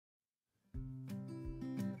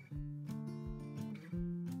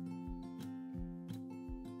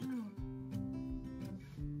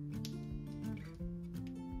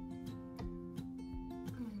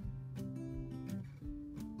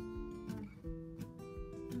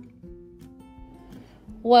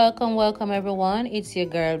Welcome everyone. It's your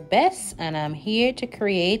girl Bess, and I'm here to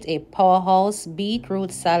create a powerhouse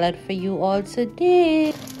beetroot salad for you all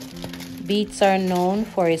today. Beets are known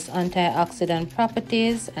for its antioxidant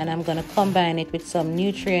properties, and I'm going to combine it with some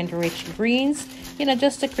nutrient-rich greens,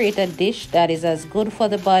 just to create a dish that is as good for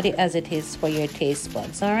the body as it is for your taste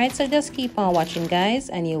buds. All right, so just keep on watching, guys,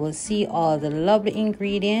 and you will see all the lovely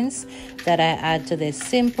ingredients that I add to this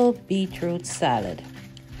simple beetroot salad.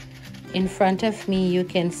 In front of me, you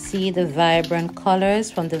can see the vibrant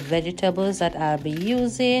colors from the vegetables that I'll be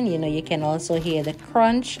using. You can also hear the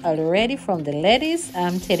crunch already from the lettuce.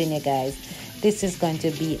 I'm telling you guys, this is going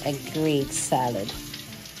to be a great salad.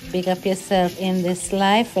 Big up yourself in this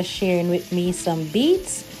life for sharing with me some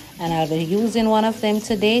beets. And I'll be using one of them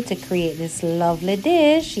today to create this lovely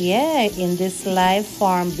dish. Yeah, in this live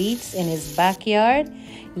farm beets in his backyard.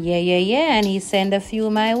 Yeah, and he sent a few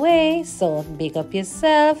my way. So big up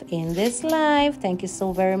yourself in this live. Thank you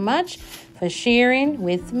so very much for sharing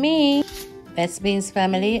with me. Best Beans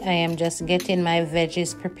family, I am just getting my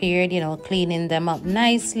veggies prepared, cleaning them up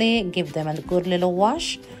nicely, give them a good little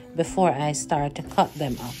wash before I start to cut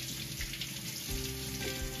them up.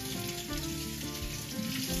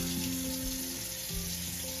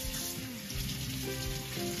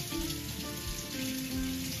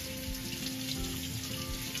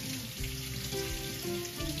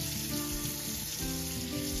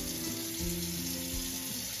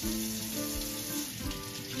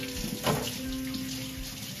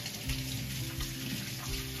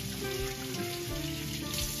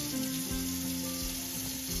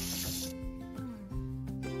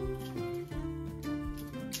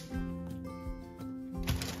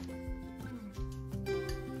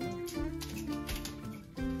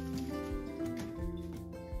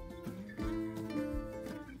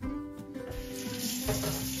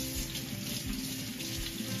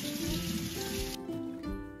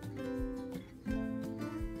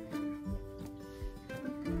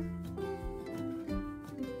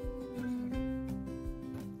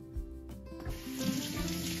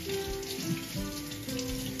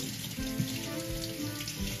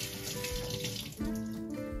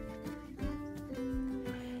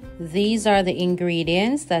 These are the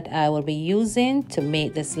ingredients that I will be using to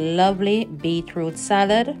make this lovely beetroot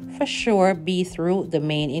salad. For sure, beetroot, the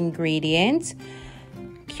main ingredient,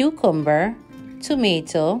 cucumber,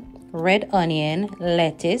 tomato, red onion,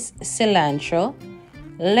 lettuce, cilantro,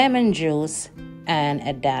 lemon juice, and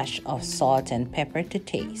a dash of salt and pepper to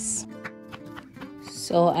taste.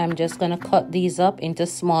 So I'm just going to cut these up into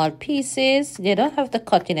small pieces. You don't have to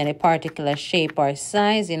cut in any particular shape or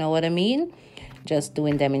size, you know what I mean? Just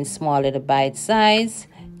doing them in small little bite size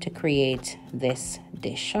to create this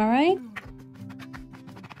dish, all right?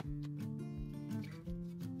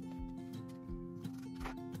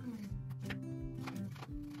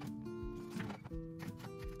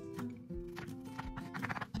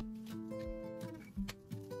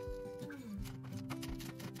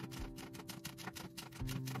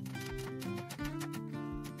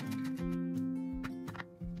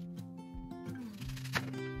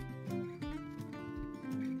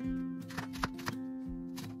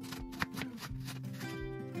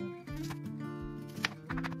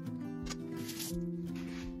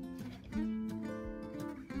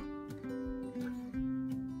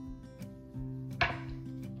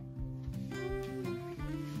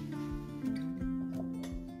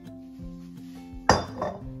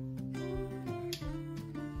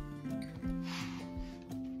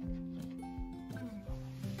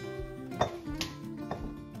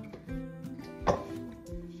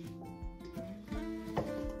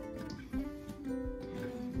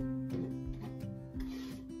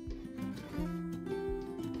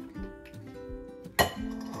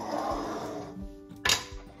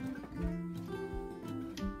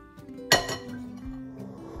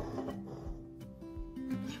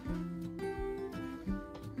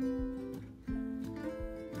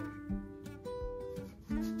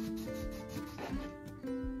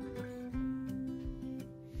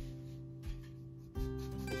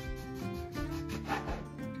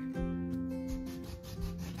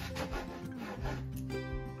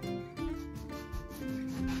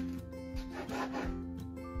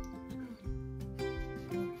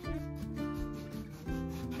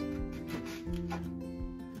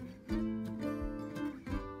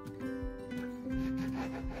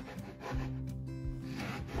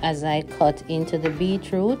 As I cut into the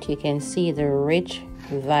beetroot, you can see the rich,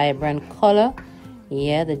 vibrant color.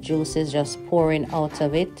 Yeah, the juice is just pouring out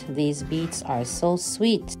of it. These beets are so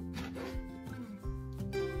sweet.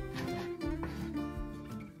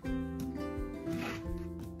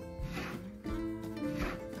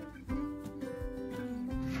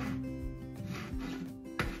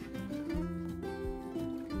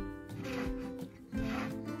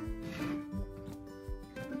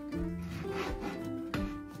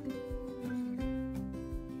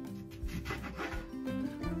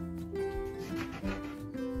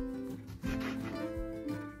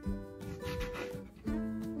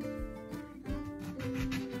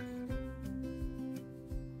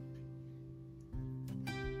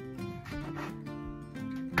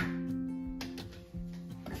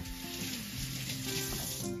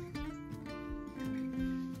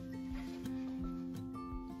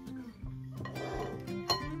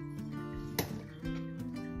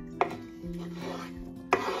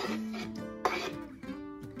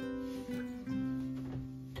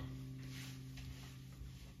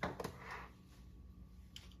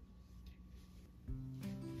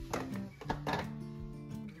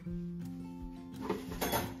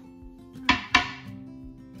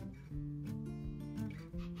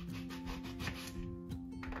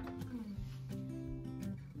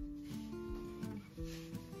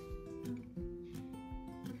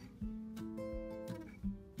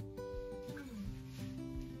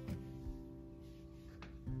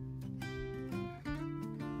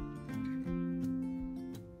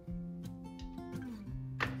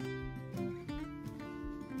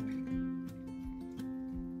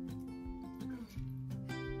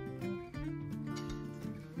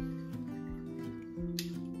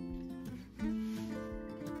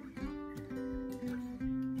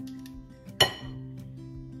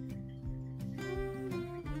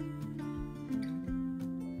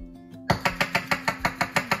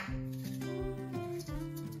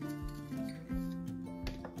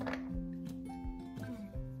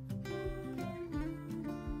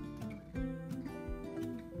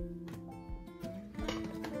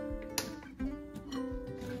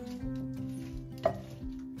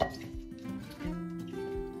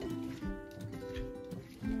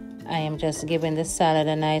 I am just giving the salad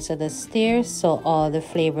a nice little stir so all the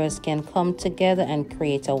flavors can come together and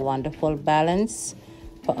create a wonderful balance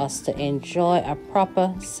for us to enjoy a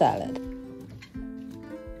proper salad.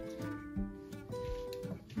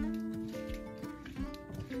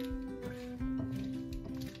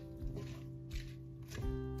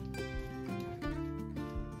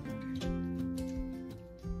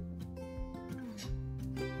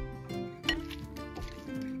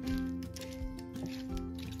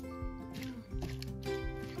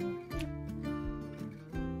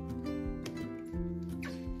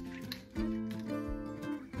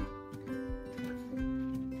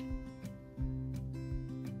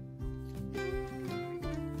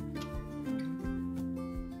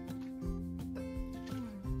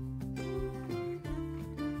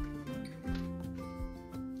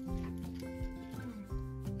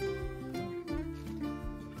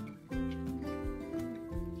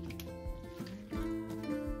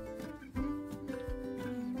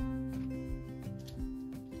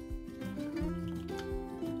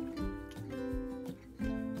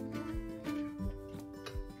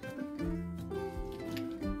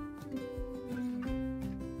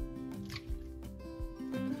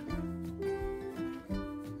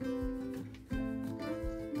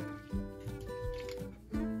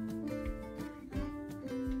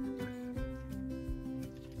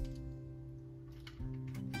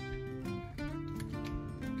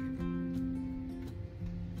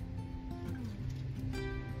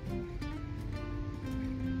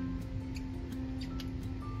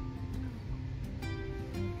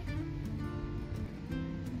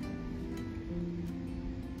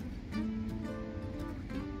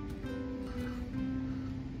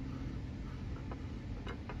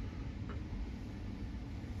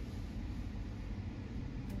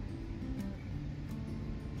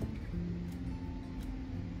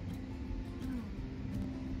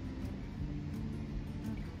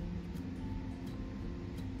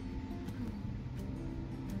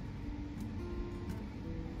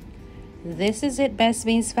 This is it, Best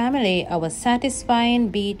Beans family, our satisfying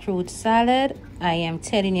beetroot salad. I am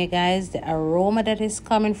telling you guys, the aroma that is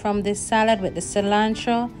coming from this salad with the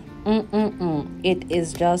cilantro, it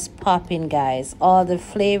is just popping, guys. All the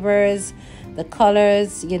flavors, the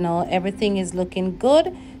colors, you know, everything is looking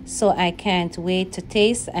good. So I can't wait to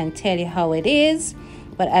taste and tell you how it is.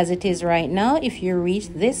 But as it is right now, if you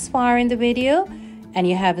reached this far in the video and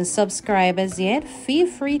you haven't subscribed as yet, feel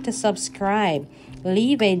free to subscribe.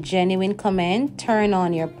 Leave a genuine comment, turn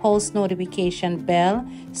on your post notification bell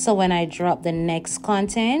so when I drop the next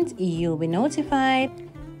content, you'll be notified.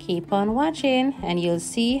 Keep on watching and you'll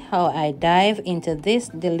see how I dive into this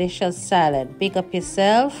delicious salad. Big up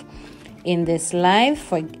yourself in this live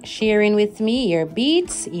for sharing with me your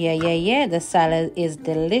beets. Yeah. The salad is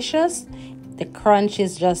delicious. The crunch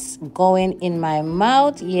is just going in my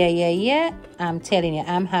mouth. Yeah. I'm telling you,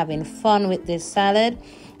 I'm having fun with this salad.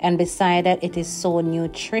 And beside that, it is so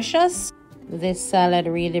nutritious. This salad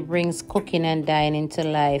really brings cooking and dining to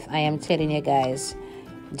life. I am telling you guys,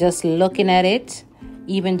 just looking at it,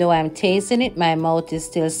 even though I'm tasting it, my mouth is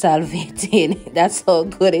still salivating. That's how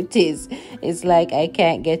good it is. It's like I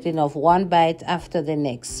can't get enough, one bite after the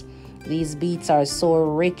next. These beets are so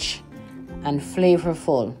rich and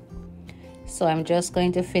flavorful. So I'm just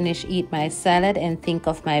going to eat my salad and think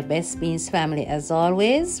of my Best Beans family as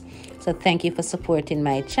always. So thank you for supporting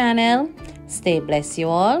my channel. Stay blessed, you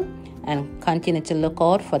all, and continue to look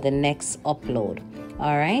out for the next upload.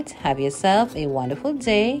 All right, have yourself a wonderful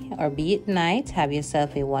day, or be it night. Have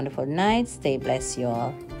yourself a wonderful night. Stay blessed, you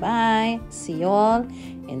all. Bye. See you all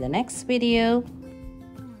in the next video.